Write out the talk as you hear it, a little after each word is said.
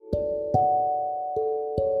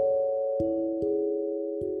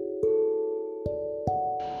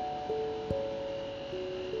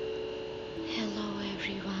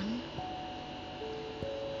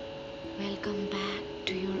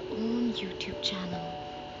channel.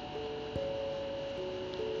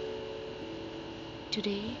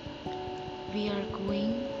 Today we are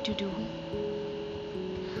going to do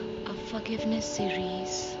a forgiveness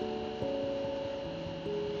series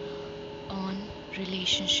on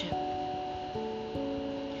relationship.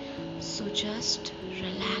 So just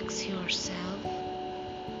relax yourself,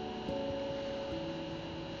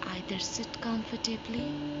 either sit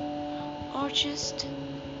comfortably or just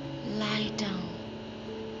lie down.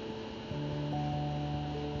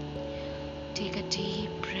 Take a deep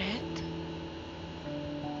breath,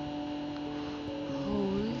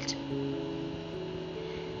 hold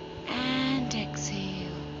and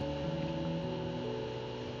exhale.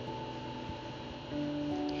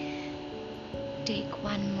 Take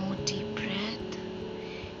one more deep breath.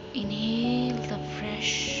 Inhale the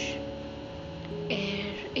fresh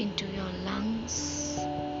air into your lungs.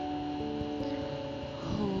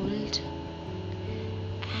 Hold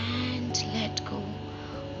and let go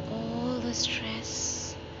all the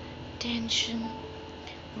stress, tension,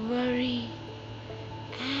 worry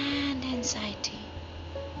and anxiety.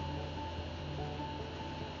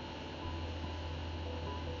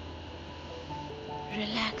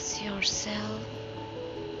 Relax yourself.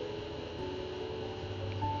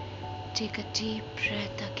 Take a deep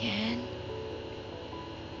breath again.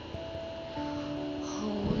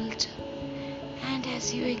 Hold, and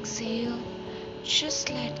as you exhale,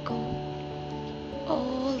 just let go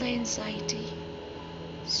all the anxiety,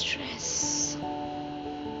 stress.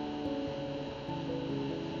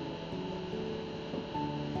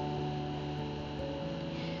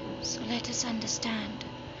 So let us understand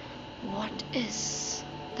what is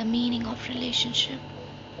the meaning of relationship.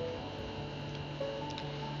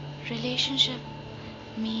 Relationship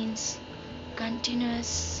means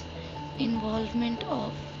continuous involvement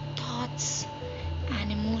of thoughts and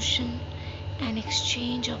emotion and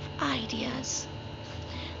exchange of ideas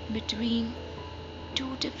between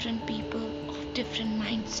two different people of different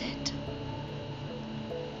mindset.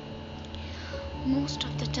 Most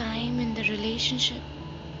of the time in the relationship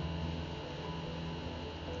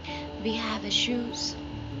we have issues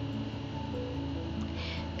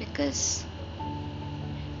because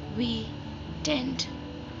we tend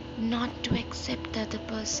not to accept the other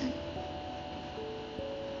person,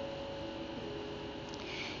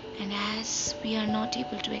 and as we are not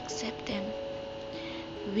able to accept them,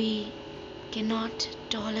 we cannot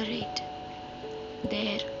tolerate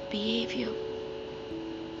their behavior,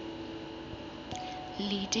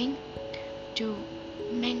 leading to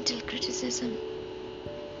mental criticism,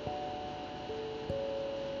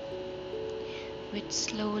 which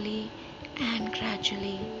slowly and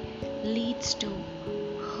gradually leads to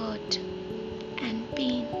hurt and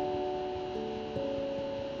pain.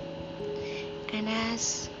 And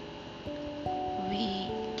as we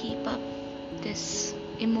keep up this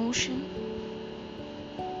emotion,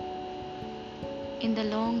 in the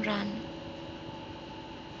long run,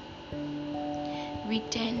 we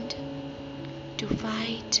tend to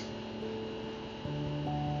fight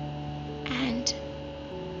and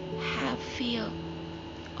have fear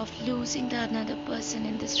of losing the another person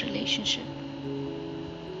in this relationship.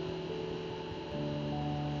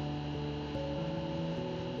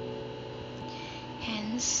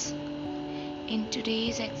 Hence, in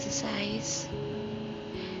today's exercise,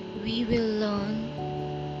 we will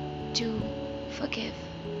learn to forgive.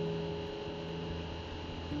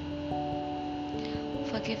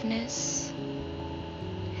 Forgiveness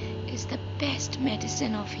is the best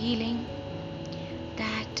medicine of healing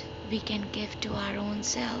that we can give to our own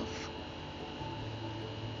self.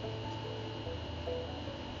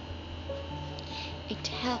 It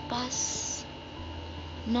helps us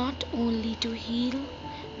not only to heal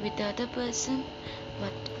with the other person,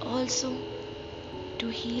 but also to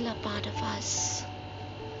heal a part of us.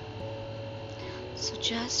 So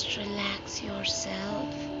just relax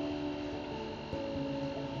yourself.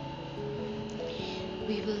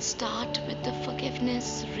 We will start with the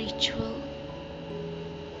forgiveness ritual.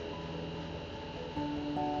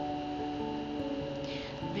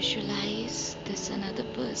 Visualize this another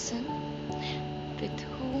person with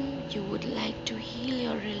whom you would like to heal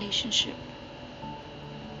your relationship.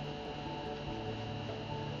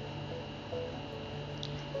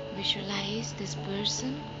 Visualize this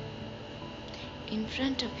person in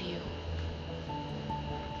front of you.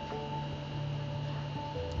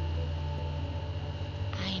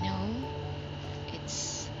 I know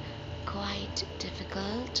it's quite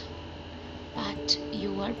difficult, but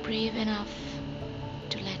you are brave enough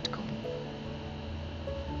to let go.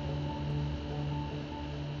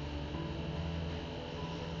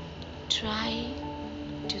 Try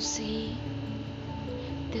to see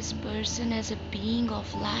this person as a being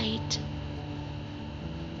of light.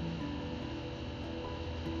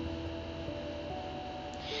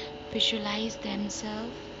 Visualize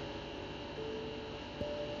themselves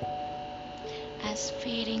as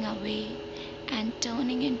fading away and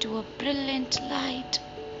turning into a brilliant light.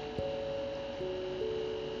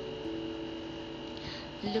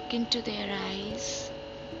 Look into their eyes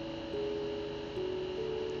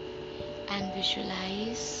and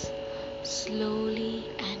visualize slowly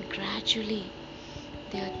and gradually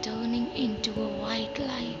they are turning into a white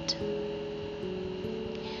light.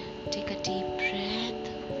 Take a deep breath,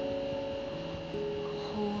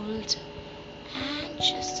 hold, and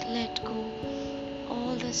just let go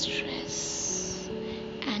all the stress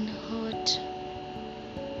and hurt.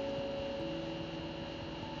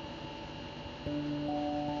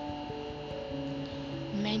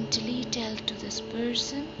 Mentally tell to this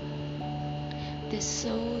person, this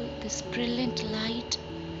soul, this brilliant light,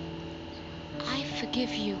 I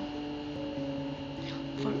forgive you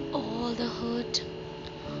for all the hurt,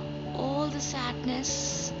 all the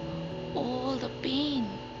sadness, all the pain,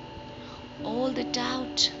 all the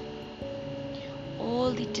doubt,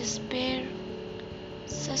 all the despair,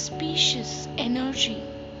 suspicious energy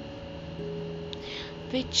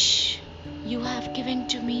which you have given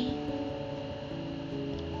to me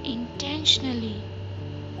intentionally,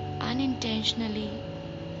 unintentionally,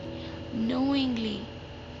 knowingly,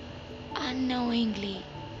 unknowingly.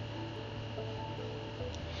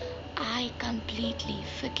 I completely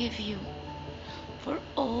forgive you for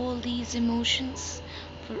all these emotions,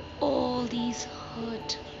 for all these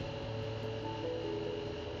hurt.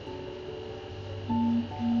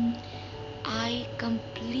 I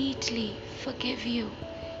completely forgive you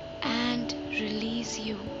and release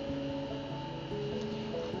you.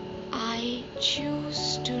 I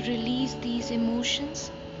choose to release these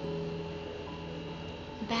emotions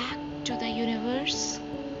back to the universe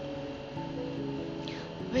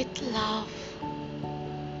with love.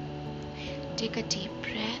 Take a deep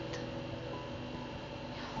breath.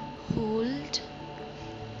 Hold.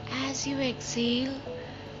 As you exhale,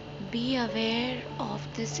 be aware of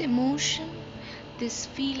this emotion, this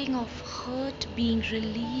feeling of hurt being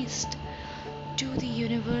released to the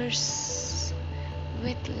universe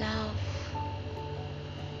with love.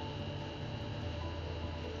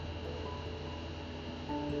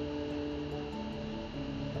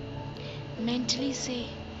 Mentally say,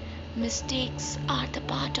 mistakes are the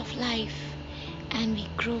part of life and we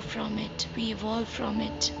grow from it, we evolve from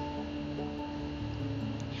it.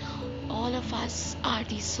 All of us are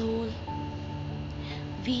the soul.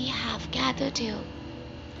 We have gathered here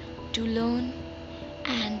to learn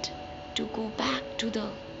and to go back to the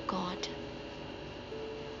God.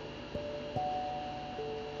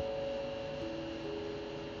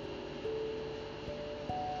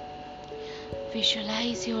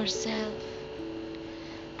 Visualize yourself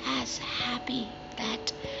as happy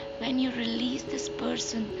that when you release this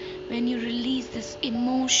person, when you release this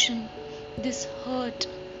emotion, this hurt,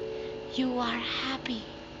 you are happy.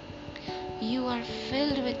 You are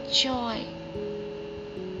filled with joy,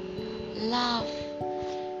 love.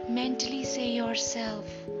 Mentally say yourself,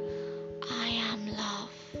 I am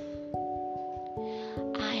love.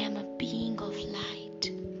 I am a being of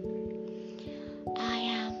light. I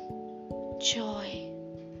am joy.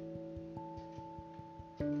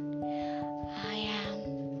 I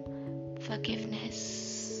am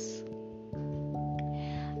forgiveness.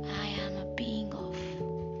 I am a being of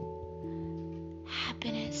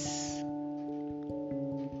happiness.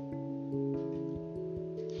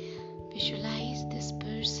 Visualize this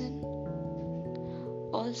person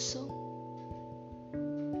also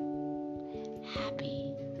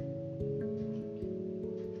happy.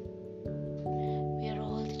 We are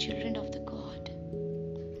all the children of the God.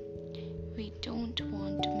 We don't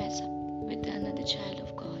want to mess up with another child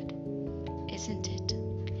of God, isn't it?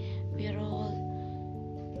 We are all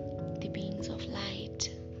the beings of light.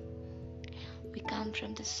 We come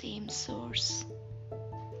from the same source.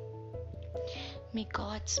 May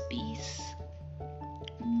God's peace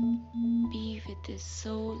be with this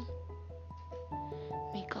soul.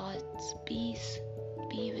 May God's peace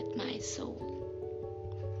be with my soul.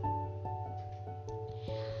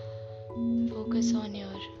 Focus on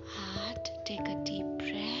your heart. Take a deep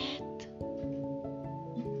breath.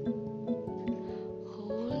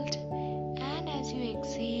 Hold. And as you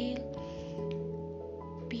exhale,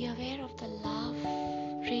 be aware of the love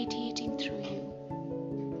radiating through you.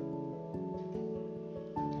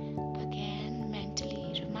 Again,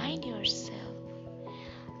 mentally remind yourself,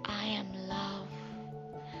 I am love.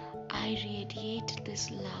 I radiate this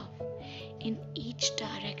love in each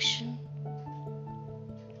direction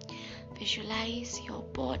Visualize your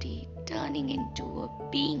body turning into a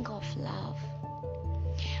being of love.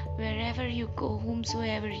 Wherever you go,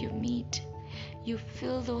 whomsoever you meet, you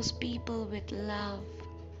fill those people with love.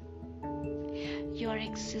 Your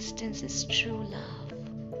existence is true love.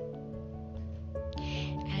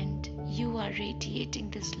 And you are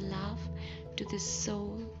radiating this love to the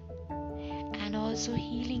soul and also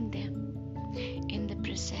healing them in the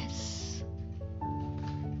process.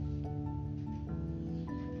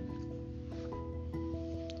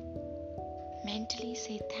 Mentally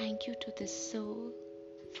say thank you to the soul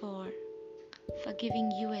for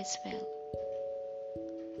forgiving you as well.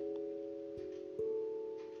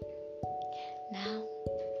 Now,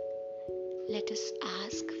 let us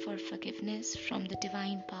ask for forgiveness from the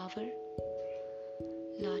Divine Power.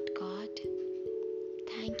 Lord God,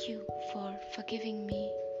 thank you for forgiving me.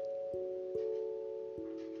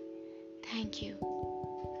 Thank you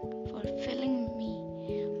for filling me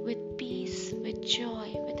with peace, with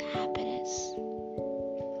joy, with happiness,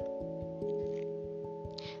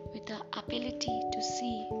 with the ability to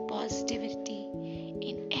see positivity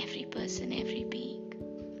in every person, every being.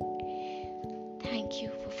 Thank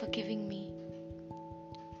you for forgiving me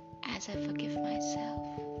as I forgive myself.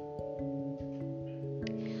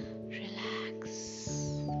 Relax.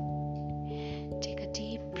 Take a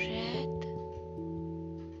deep breath.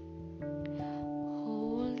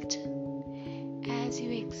 Hold. As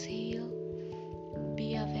you exhale,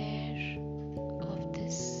 be aware of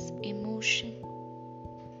this emotion,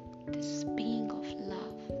 this being of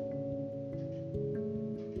love.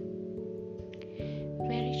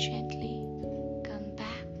 Very gently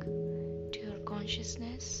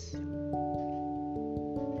consciousness.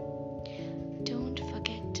 Don't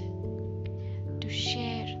forget to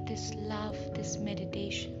share this love, this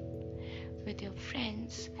meditation with your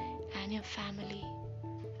friends and your family.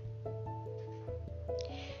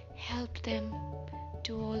 Help them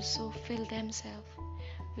to also fill themselves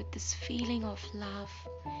with this feeling of love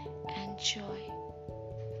and joy.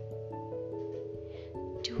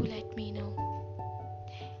 Do let me know